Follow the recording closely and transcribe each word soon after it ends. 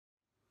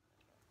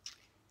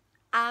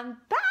I'm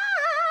back!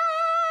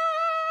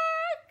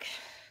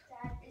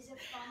 Dad, is a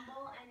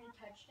fumble and a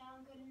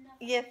touchdown good enough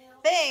for You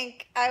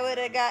think I would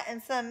have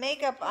gotten some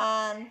makeup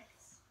on.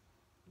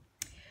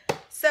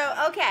 So,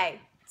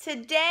 okay.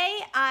 Today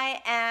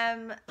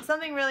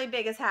something really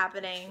big is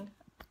happening.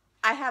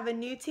 I have a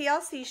new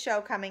TLC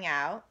show coming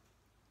out.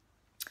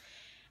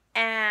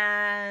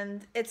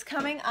 And it's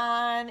coming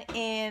on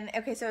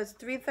okay, so it's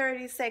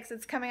 3:36.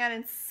 It's coming on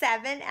in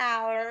 7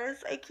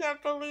 hours. I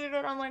can't believe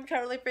it. I'm like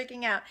totally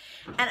freaking out.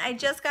 And I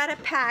just got a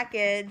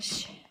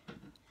package.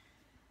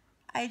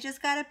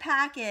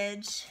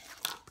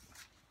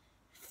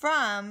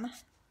 From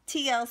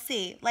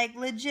TLC. Like,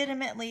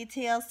 legitimately,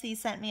 TLC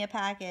sent me a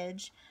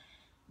package.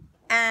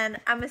 And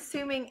I'm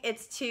assuming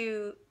it's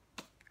to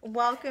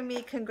welcome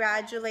me,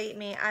 congratulate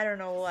me, I don't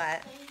know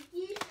what.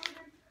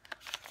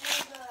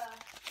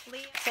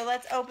 So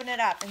let's open it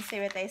up and see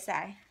what they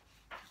say.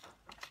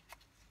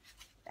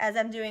 As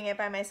I'm doing it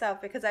by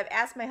myself, because I've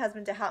asked my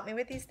husband to help me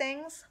with these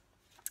things.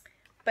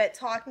 But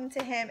talking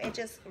to him, it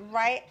just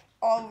right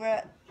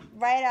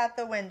out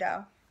the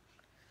window.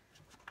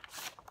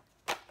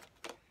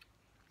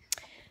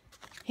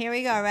 Here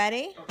we go,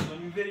 ready?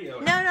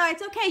 No,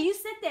 it's okay. You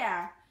sit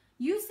there.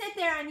 You sit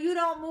there and you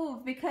don't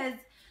move because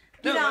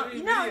you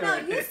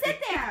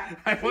sit there.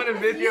 I want to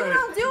video it. You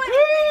don't do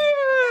anything.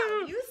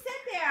 No, you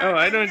sit there. Oh,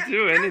 I don't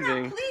do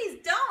anything. No, please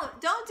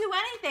don't do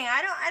anything.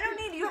 I don't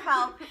need your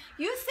help.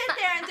 You sit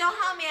there and don't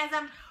help me as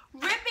I'm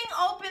ripping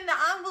open the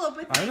envelope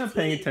with I'm not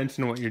paying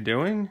attention to what you're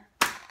doing.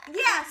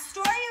 Yeah,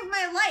 story of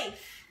my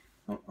life.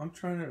 Oh, I'm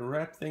trying to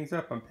wrap things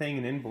up. I'm paying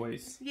an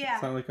invoice. Yeah.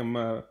 It's not like I'm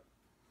Let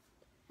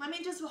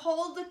me just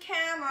hold the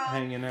camera.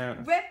 hanging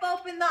out. Rip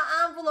open the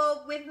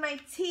envelope with my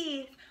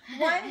teeth.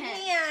 One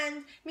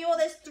hand. Well,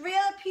 there's 3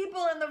 other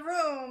people in the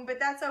room, but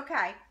that's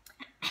okay.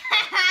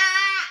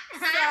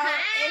 So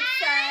it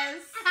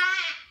says.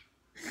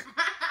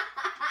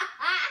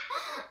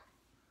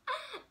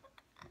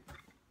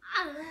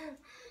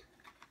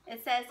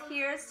 It says,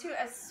 here's to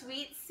a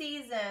sweet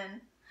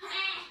season.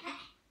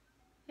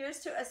 Here's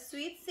to a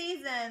sweet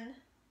season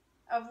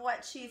of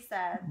what she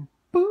said.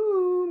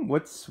 Boom!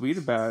 What's sweet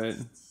about it?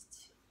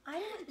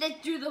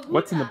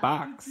 What's in the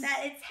box?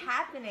 That it's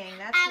happening.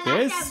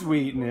 There's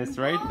sweetness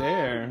right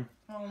there.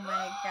 Oh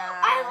my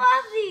god. I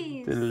love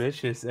these.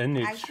 Delicious and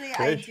nutritious.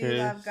 Actually, I do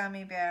love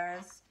gummy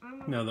bears.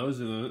 No,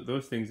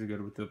 those things are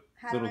good with the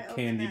How do little I open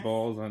candy this?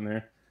 balls on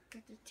there.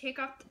 You have to take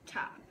off the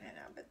top. I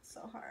know, but it's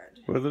so hard.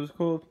 What are those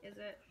called? Is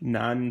it?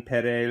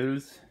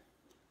 Nonpareils.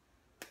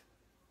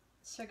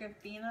 Sugar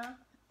fina?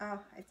 Oh,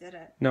 I did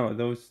it. No,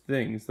 those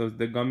things. The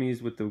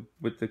gummies with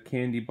the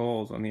candy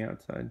balls on the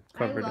outside,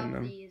 covered in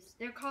them. These.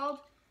 They're called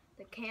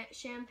the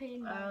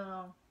champagne balls.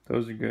 Oh.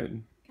 Those are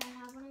good. Can I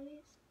have one of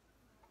these?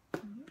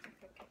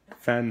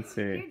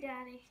 Fancy. Here,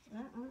 Daddy.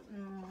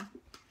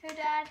 Here,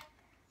 Dad.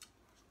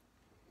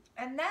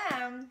 And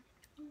then,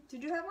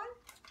 did you have one?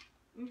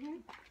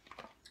 Mm-hmm.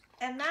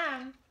 And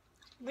then,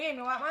 Liam,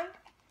 you want one?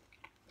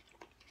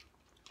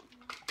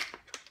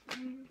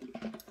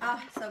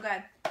 Oh, so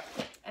good.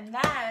 And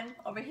then,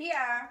 over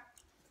here,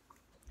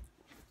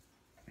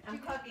 I'm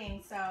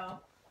cooking, so.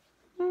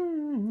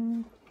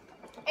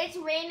 It's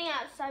raining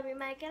outside. We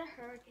might get a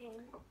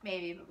hurricane.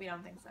 Maybe, but we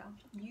don't think so.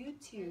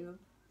 YouTube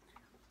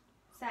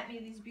sent me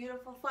these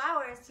beautiful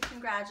flowers to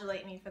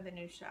congratulate me for the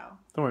new show.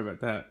 Don't worry about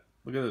that.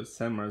 Look at those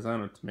San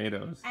Marzano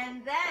tomatoes.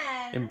 And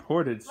then...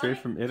 Imported straight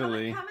from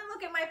Italy. Come and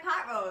look at my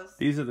pot roast.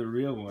 These are the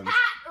real ones.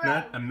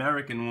 Not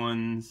American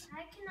ones. Can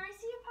I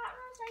see your pot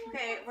roast?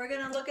 Okay, we're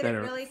going to look at That it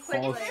are really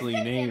quickly. falsely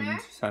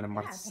named San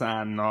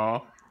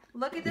Marzano.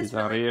 Look at this These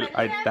are really real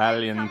quickly.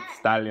 Italian No,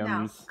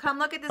 stallions. come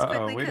look at this Uh-oh,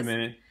 quickly. wait a 'Cause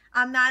minute.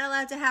 I'm not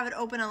allowed to have it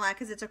open a lot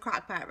because it's a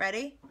crock pot.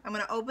 Ready? I'm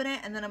going to open it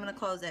and then I'm going to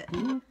close it.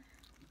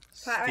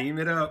 Steam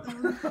it up.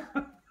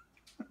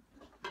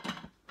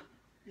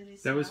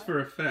 That was for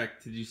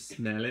effect. Did you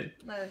smell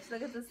it?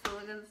 Look at this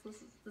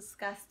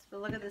disgust.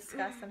 Look at the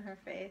disgust on her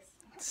face.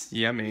 It's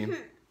yummy.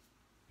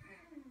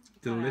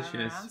 Delicious.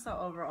 Whatever, I'm so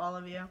over all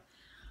of you.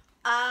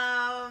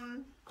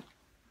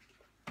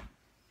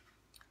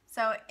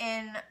 So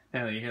in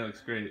Ellie, your hair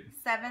looks great.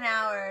 7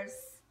 hours,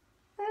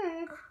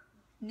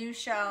 new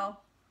show.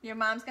 Your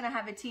mom's gonna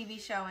have a TV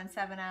show in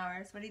 7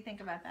 hours. What do you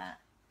think about that?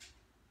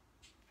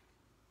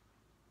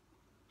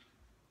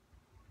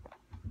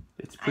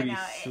 It's pretty I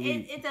know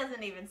sweet. it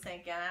doesn't even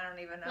sink in. I don't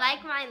even know.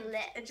 Like my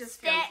lipstick.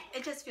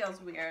 It just feels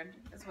weird.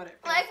 Is what it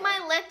feels Like my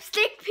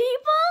lipstick,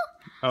 people.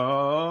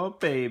 Oh,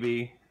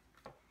 baby.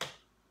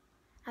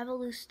 I have a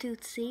loose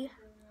tooth. See.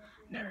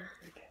 No.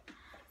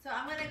 So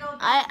I'm gonna go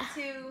back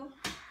to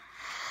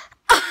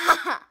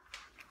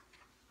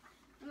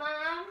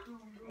Mom.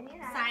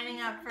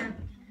 signing up for.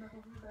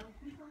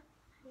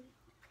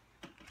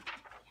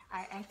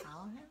 I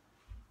follow him.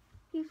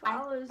 He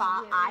follows you.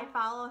 I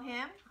follow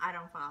him. I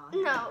don't follow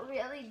him. No,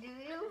 really, do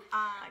you?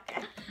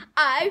 Okay.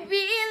 I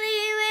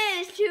really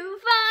wish to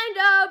find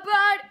a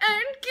bird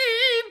and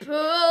keep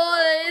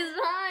always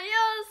by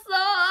your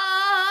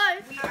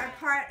side. We are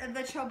part of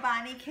the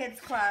Chobani Kids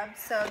Club,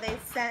 so they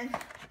sent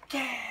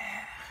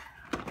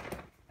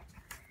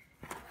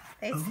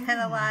They sent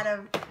a lot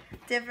of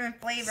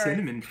different flavors.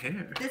 Cinnamon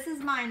pear. This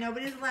is mine.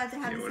 Nobody's allowed to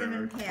have the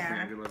cinnamon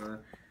pear.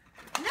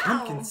 No.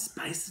 Pumpkin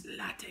spice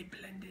latte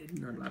blended.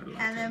 Not a lot of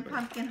latte. And then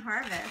pumpkin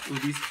harvest. Ooh,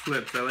 these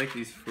flips. I like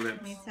these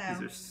flips. Me too.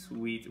 These are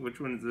sweet. Which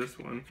one is this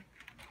one?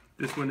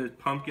 This one is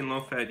pumpkin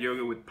low-fat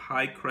yogurt with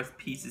pie crust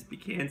pieces,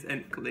 pecans,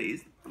 and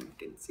glazed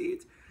pumpkin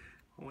seeds.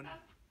 Oh, no.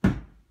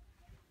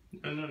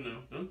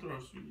 No. Don't throw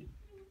sweetie.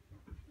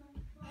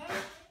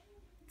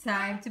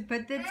 Time to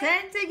put the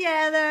tent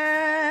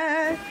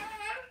together.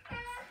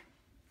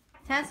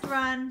 Test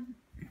run.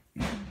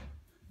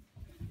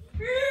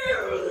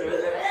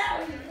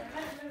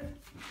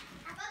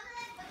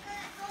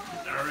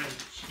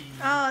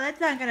 Oh, that's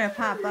not gonna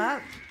pop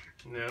up.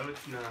 No,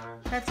 it's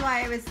not. That's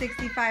why it was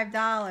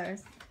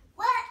 $65.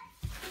 What?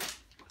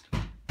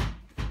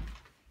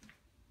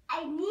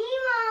 I Nemo.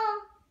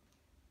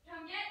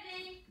 Come get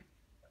me.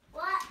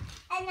 What?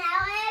 And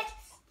Alex?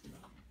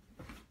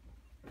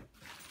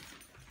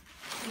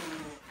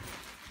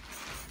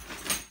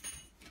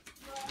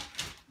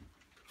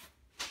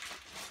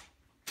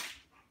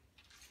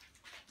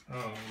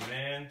 Oh,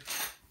 man.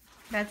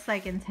 That's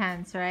like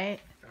intense,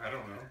 right? I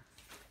don't know.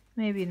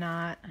 Maybe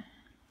not.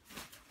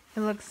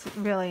 It looks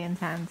really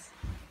intense.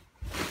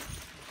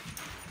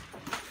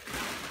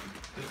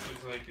 This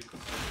looks like it's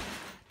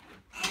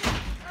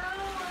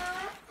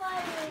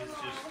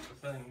just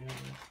a thing.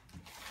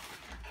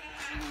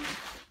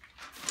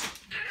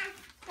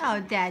 Oh,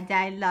 Dada,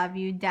 I love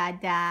you,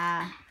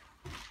 Dada.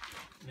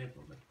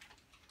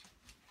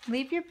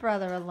 Leave your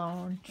brother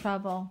alone.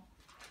 Trouble.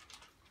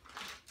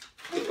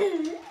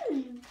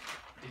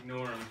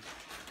 Ignore him.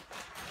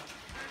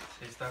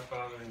 Say, stop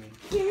bothering me.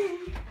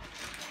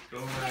 Go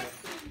away.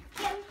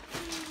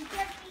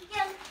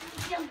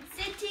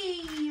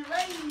 City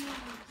lane.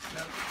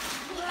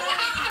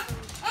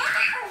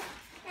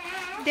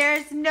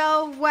 There's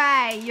no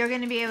way you're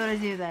going to be able to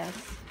do this.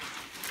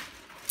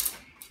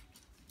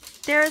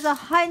 There's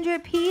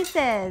 100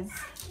 pieces.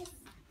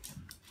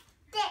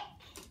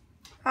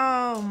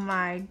 Oh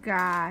my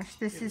gosh,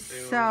 this is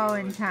so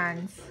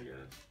intense.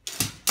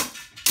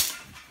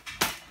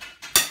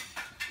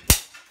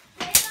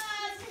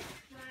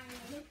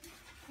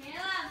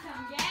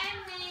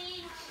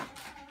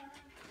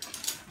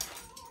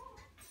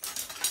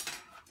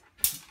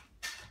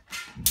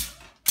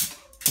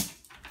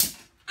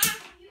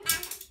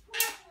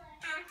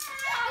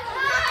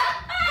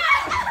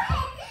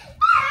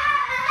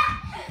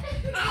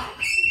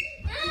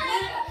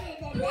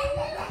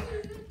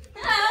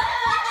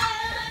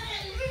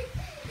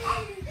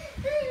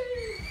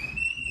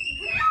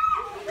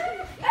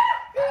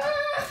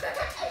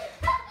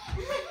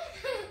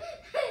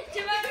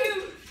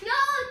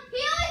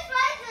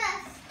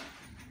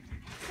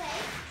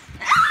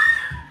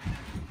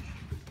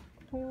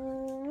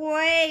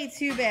 Way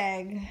too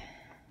big.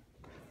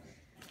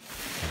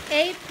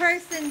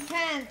 8-person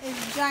tent is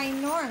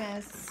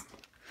ginormous.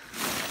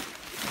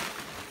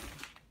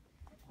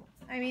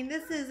 I mean,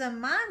 this is a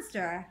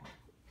monster.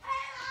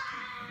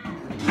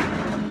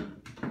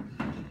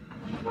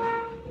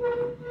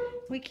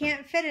 We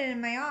can't fit it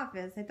in my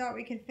office. I thought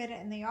we could fit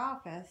it in the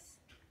office.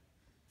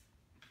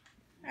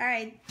 All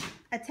right,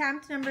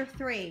 attempt number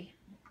 3.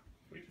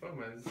 Which one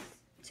was?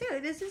 2.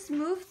 This is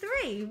move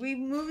 3. We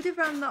moved it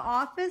from the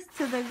office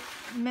to the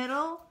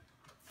middle,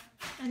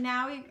 and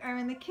now we are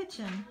in the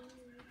kitchen.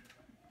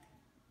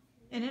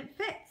 And it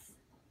fits.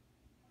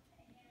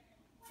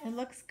 It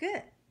looks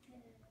good.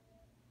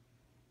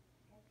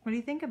 What do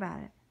you think about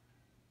it?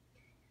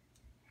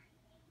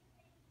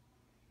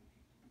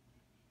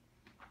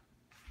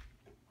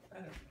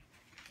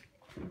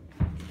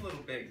 It's a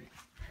little big.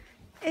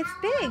 It's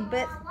big,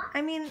 but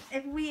I mean,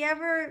 if we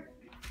ever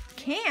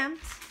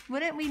camped,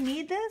 wouldn't we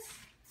need this?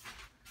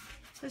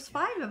 There's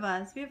 5 of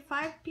us. We have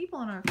 5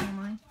 people in our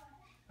family.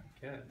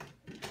 Yeah.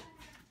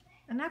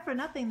 And not for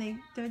nothing,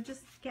 they're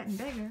just getting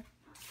bigger.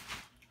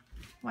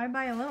 Why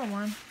buy a little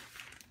one?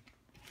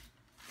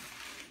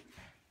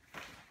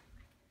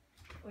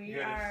 You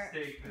gotta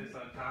stake this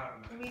on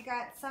top of it. We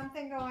got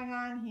something going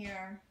on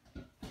here.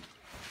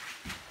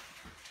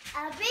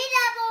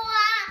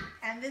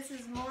 And this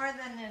is more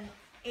than an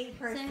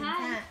 8-person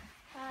tent.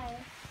 Hi.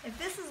 If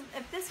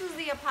this was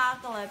the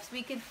apocalypse,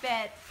 we could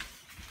fit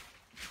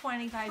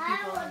 25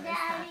 people in this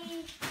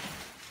tent.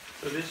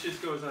 So this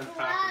just goes on top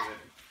of it.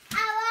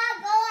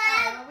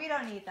 Oh, we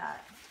don't need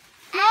that.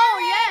 Oh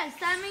yes,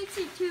 that makes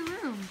it 2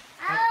 rooms.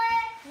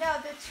 No,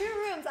 the 2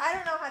 rooms. I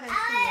don't know how there's 2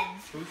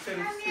 rooms. Who said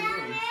it's 2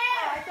 rooms?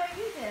 Oh, I thought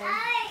you did.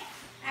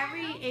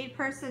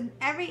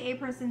 Every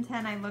 8-person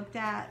tent I looked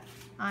at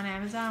on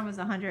Amazon was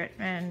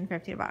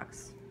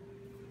 $150.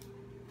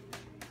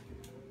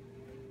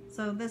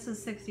 So this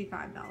is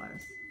 $65.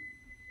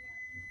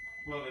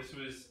 Well, this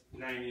was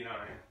 $99,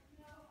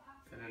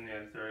 and then they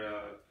had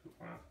 $30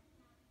 coupon.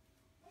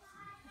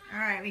 All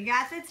right, we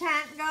got the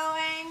tent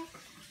going.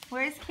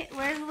 Where's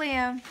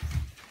Liam?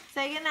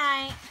 Say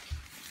goodnight.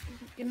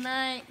 Good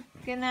night.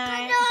 Good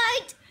night. Good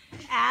night.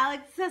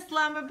 Alex's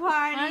slumber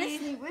party. Want to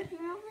sleep with me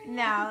over there?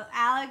 No,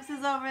 Alex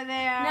is over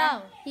there.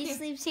 No, he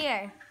sleeps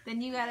here.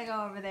 Then you gotta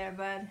go over there,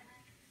 bud.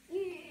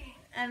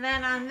 And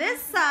then on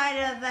this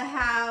side of the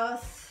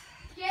house,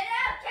 Get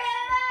out,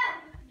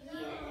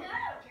 Caleb!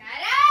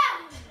 Get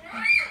out!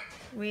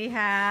 we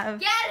have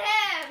Get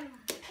him!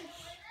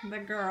 the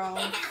girls.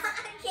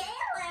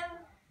 Caleb!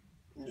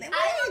 What I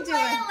are will you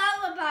play doing? a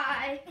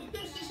lullaby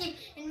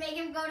and make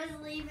him go to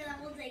sleep, and then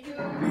we'll take him.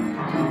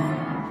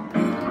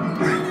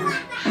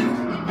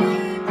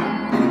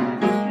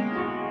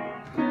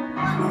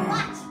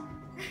 Watch.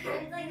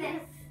 It's like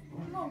this.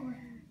 No,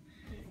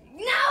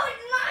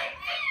 it's my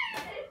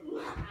bed.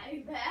 My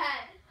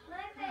bed.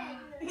 My bed.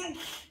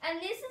 And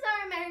this is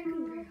our American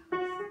girl.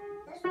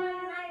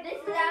 This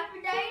is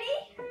Aphrodite.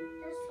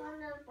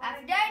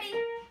 Aphrodite.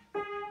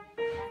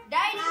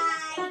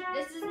 Aphrodite.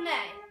 This is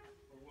May.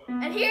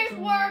 And here's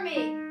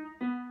Wormy.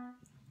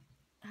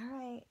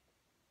 Alright.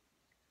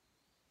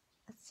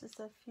 It's just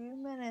a few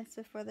minutes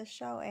before the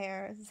show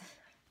airs.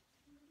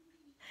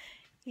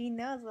 He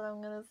knows what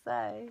I'm gonna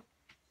say.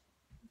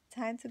 It's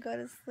time to go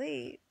to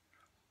sleep.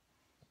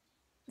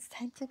 It's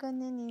time to go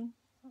ninny.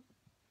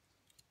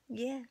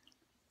 Yeah.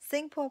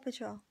 Sing Paw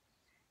Patrol.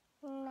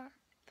 No.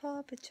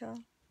 Paw Patrol.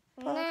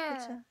 Paw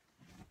Patrol.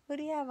 Who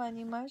do you have on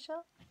you,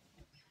 Marshall?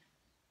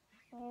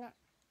 No.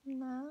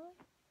 No?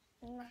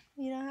 No.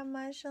 You don't have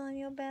Marshall on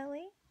your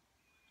belly?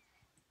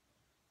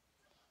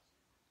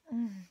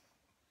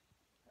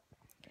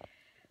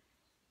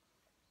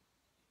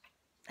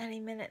 Any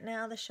minute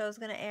now, the show's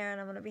gonna air and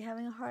I'm gonna be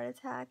having a heart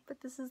attack,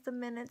 but this is the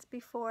minutes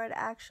before it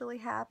actually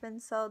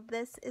happens, so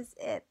this is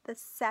it, the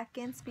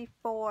seconds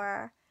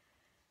before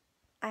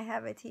I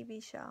have a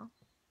TV show.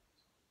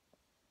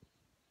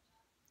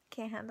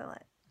 Can't handle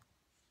it.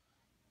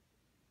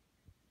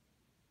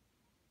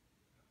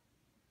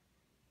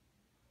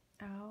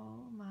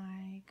 Oh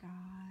my gosh.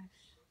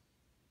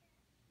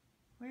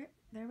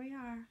 There we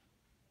are.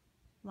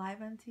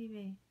 Live on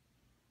TV.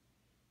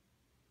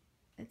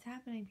 It's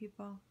happening,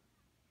 people.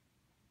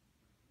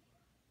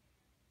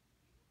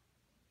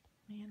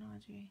 Me and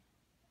Audrey.